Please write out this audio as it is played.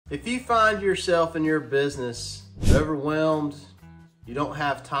If you find yourself in your business overwhelmed, you don't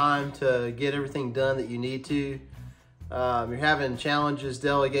have time to get everything done that you need to, you're having challenges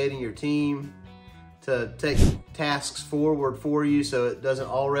delegating your team to take tasks forward for you so it doesn't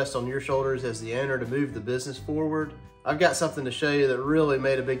all rest on your shoulders as the owner to move the business forward, I've got something to show you that really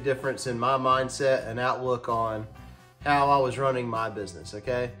made a big difference in my mindset and outlook on how I was running my business,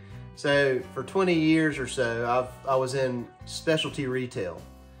 okay? So for 20 years or so, I was in specialty retail.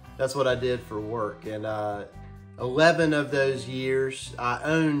 That's what I did for work. And 11 of those years, I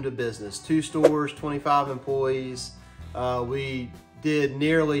owned a business, 2 stores, 25 employees. We did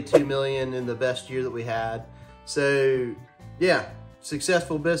nearly 2 million in the best year that we had. So yeah,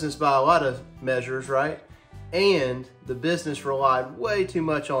 successful business by a lot of measures, right? And the business relied way too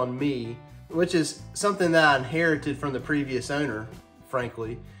much on me, which is something that I inherited from the previous owner,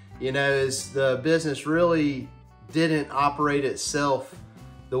 frankly. You know, is the business really didn't operate itself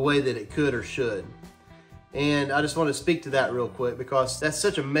the way that it could or should. And I just want to speak to that real quick because that's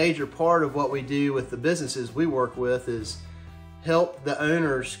such a major part of what we do with the businesses we work with is help the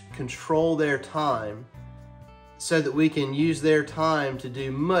owners control their time so that we can use their time to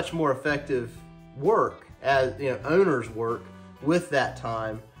do much more effective work as owners work with that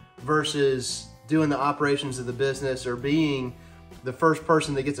time versus doing the operations of the business or being the first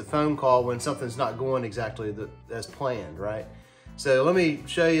person that gets a phone call when something's not going exactly as planned, right? So let me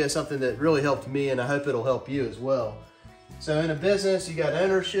show you something that really helped me and I hope it'll help you as well. So in a business, you got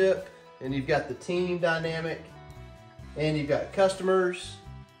ownership and you've got the team dynamic and you've got customers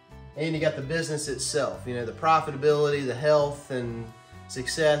and you got the business itself, you know, the profitability, the health and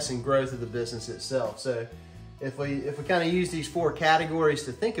success and growth of the business itself. So if we kind of use these 4 categories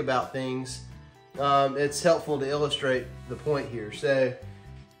to think about things, it's helpful to illustrate the point here. So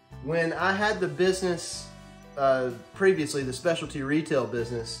when I had the business previously, the specialty retail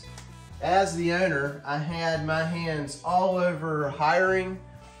business, as the owner, I had my hands all over hiring,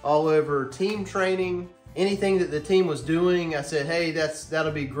 all over team training, anything that the team was doing. I said, hey,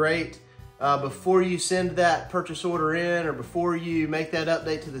 that'll be great. Before you send that purchase order in, or before you make that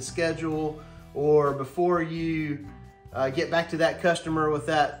update to the schedule, or before you get back to that customer with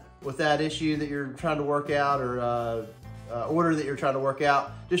that issue that you're trying to work out, or order that you're trying to work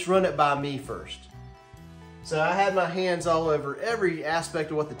out, just run it by me first. So I had my hands all over every aspect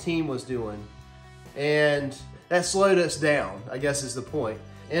of what the team was doing, and that slowed us down, I guess is the point.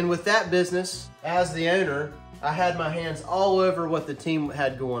 And with that business, as the owner, I had my hands all over what the team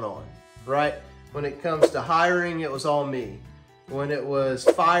had going on, right? When it comes to hiring, it was all me. When it was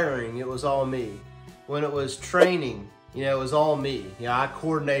firing, it was all me. When it was training, it was all me. I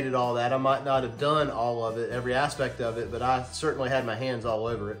coordinated all that. I might not have done all of it, every aspect of it, but I certainly had my hands all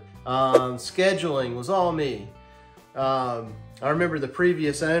over it. Scheduling was all me. I remember the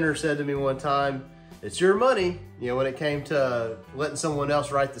previous owner said to me one time, it's your money, when it came to letting someone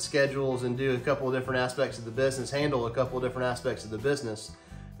else write the schedules and do a couple of different aspects of the business, handle a couple of different aspects of the business.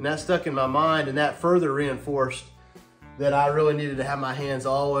 And that stuck in my mind, and that further reinforced that I really needed to have my hands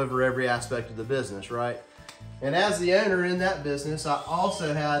all over every aspect of the business, right? And as the owner in that business, I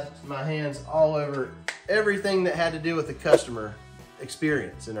also had my hands all over everything that had to do with the customer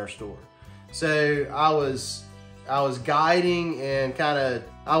experience in our store. So I was guiding and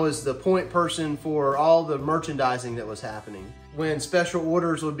I was the point person for all the merchandising that was happening. When special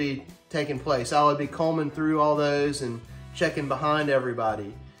orders would be taking place, I would be combing through all those and checking behind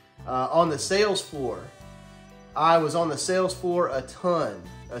everybody. On the sales floor, I was on the sales floor a ton.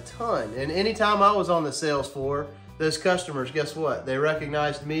 And anytime I was on the sales floor, those customers, guess what? They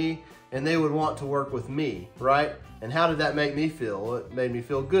recognized me and they would want to work with me, right? And how did that make me feel? Well, it made me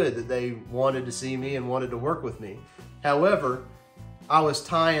feel good that they wanted to see me and wanted to work with me. However, I was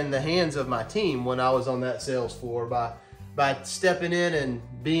tying the hands of my team when I was on that sales floor by stepping in and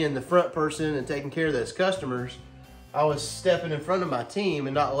being the front person and taking care of those customers. I was stepping in front of my team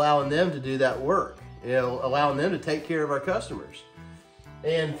and not allowing them to do that work, allowing them to take care of our customers.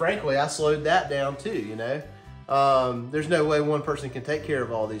 And frankly, I slowed that down too, There's no way one person can take care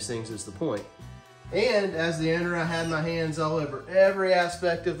of all these things is the point. And as the owner, I had my hands all over every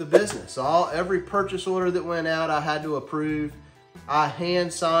aspect of the business. Every purchase order that went out, I had to approve. I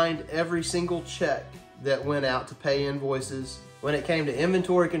hand signed every single check that went out to pay invoices. When it came to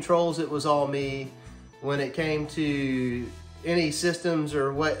inventory controls, it was all me. When it came to any systems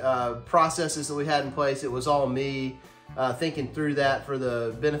or what processes that we had in place, it was all me thinking through that for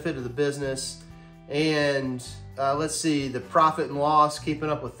the benefit of the business. And let's see, the profit and loss, keeping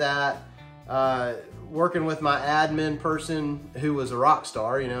up with that. working with my admin person who was a rock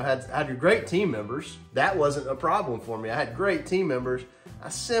star, you know, had great team members. That wasn't a problem for me. I had great team members. I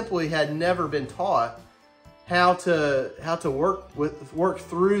simply had never been taught how to work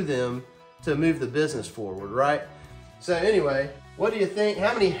through them to move the business forward, right? So anyway, what do you think?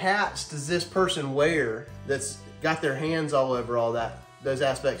 How many hats does this person wear that's got their hands all over those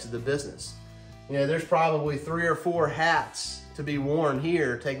aspects of the business? You know, there's probably 3 or 4 hats to be worn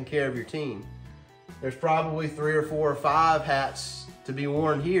here taking care of your team. There's probably 3 or 4 or 5 hats to be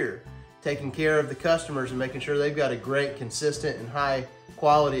worn here taking care of the customers and making sure they've got a great, consistent, and high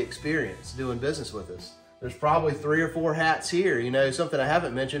quality experience doing business with us. There's probably 3 or 4 hats here. You know, something I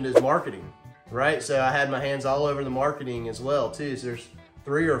haven't mentioned is marketing, right? So I had my hands all over the marketing as well too. So there's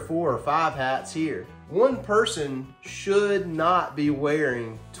 3 or 4 or 5 hats here. One person should not be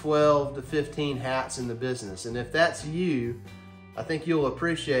wearing 12 to 15 hats in the business. And if that's you, I think you'll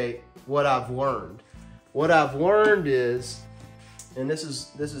appreciate what I've learned. What I've learned is, and this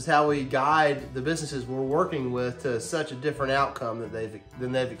is how we guide the businesses we're working with to such a different outcome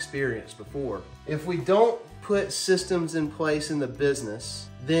than they've experienced before. If we don't put systems in place in the business,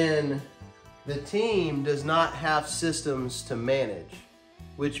 then the team does not have systems to manage,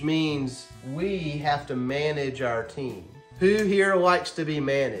 which means we have to manage our team. Who here likes to be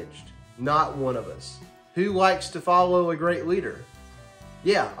managed? Not one of us. Who likes to follow a great leader?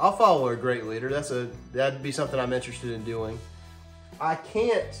 Yeah, I'll follow a great leader. That'd be something I'm interested in doing. I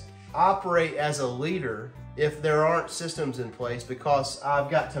can't operate as a leader if there aren't systems in place, because I've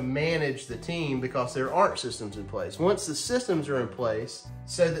got to manage the team because there aren't systems in place. Once the systems are in place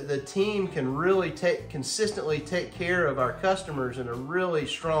so that the team can really consistently take care of our customers in a really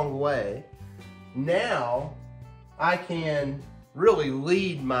strong way, now I can really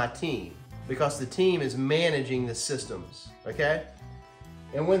lead my team because the team is managing the systems, okay?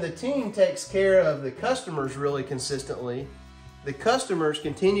 And when the team takes care of the customers really consistently, the customers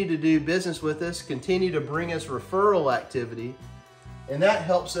continue to do business with us, continue to bring us referral activity, and that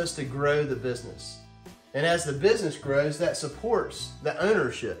helps us to grow the business. And as the business grows, that supports the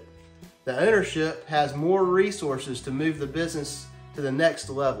ownership. The ownership has more resources to move the business to the next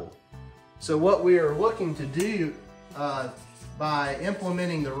level. So what we are looking to do by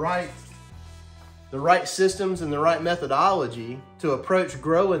implementing the right systems and the right methodology to approach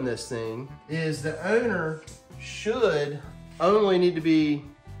growing this thing is the owner should only need to be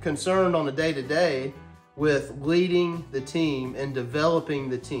concerned on a day-to-day with leading the team and developing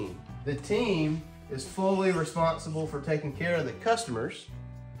the team. The team is fully responsible for taking care of the customers.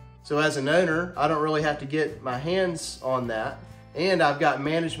 So as an owner, I don't really have to get my hands on that. And I've got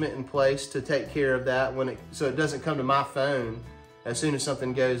management in place to take care of that so it doesn't come to my phone as soon as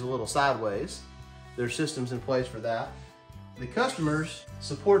something goes a little sideways. There's systems in place for that. The customers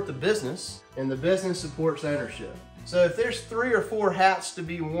support the business, and the business supports ownership. So if there's 3 or 4 hats to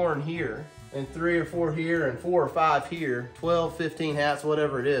be worn here, and 3 or 4 here, and 4 or 5 here, 12, 15 hats,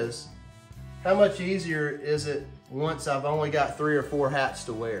 whatever it is, how much easier is it once I've only got 3 or 4 hats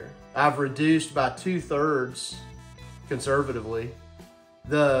to wear? I've reduced by 2/3, conservatively,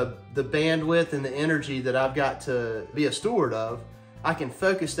 the bandwidth and the energy that I've got to be a steward of. I can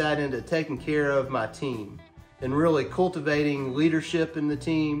focus that into taking care of my team and really cultivating leadership in the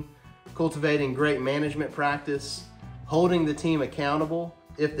team, cultivating great management practice, holding the team accountable.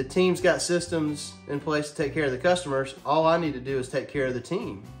 If the team's got systems in place to take care of the customers, all I need to do is take care of the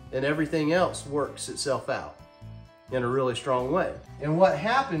team, and everything else works itself out in a really strong way. And what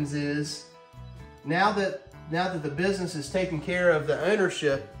happens is, now that the business is taking care of the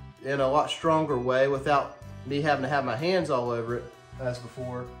ownership in a lot stronger way without me having to have my hands all over it as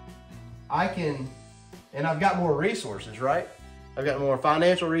before, I've got more resources, right? I've got more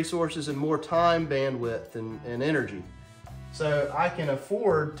financial resources and more time, bandwidth, and energy. So I can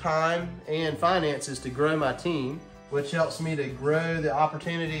afford time and finances to grow my team, which helps me to grow the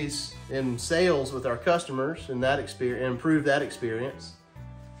opportunities in sales with our customers and improve that experience.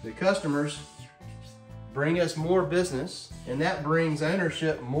 The customers bring us more business, and that brings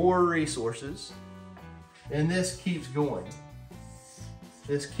ownership more resources, and this keeps going.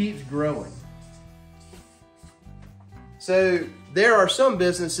 This keeps growing. So there are some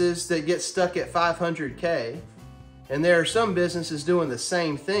businesses that get stuck at 500K, and there are some businesses doing the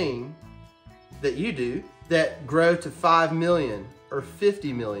same thing that you do that grow to 5 million or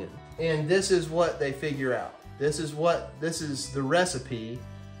 50 million. And this is what they figure out. This is the recipe,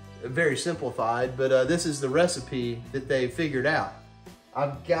 very simplified, but this is the recipe that they figured out.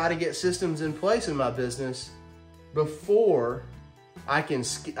 I've got to get systems in place in my business before I can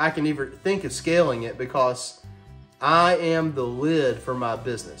even think of scaling it, because I am the lid for my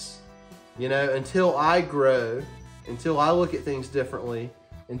business. You know, until I grow, until I look at things differently,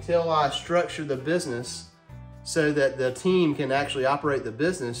 until I structure the business so that the team can actually operate the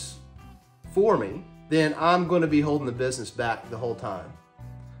business for me, then I'm going to be holding the business back the whole time.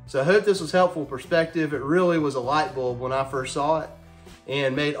 So I hope this was helpful perspective. It really was a light bulb when I first saw it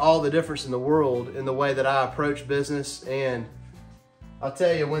and made all the difference in the world in the way that I approach business. And I'll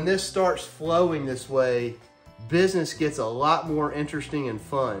tell you, when this starts flowing this way, business gets a lot more interesting and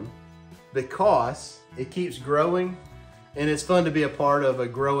fun because it keeps growing, and it's fun to be a part of a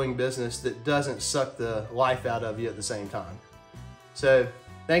growing business that doesn't suck the life out of you at the same time. So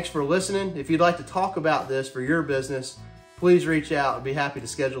thanks for listening. If you'd like to talk about this for your business, please reach out. I'd be happy to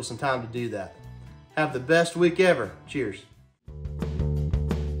schedule some time to do that. Have the best week ever. Cheers.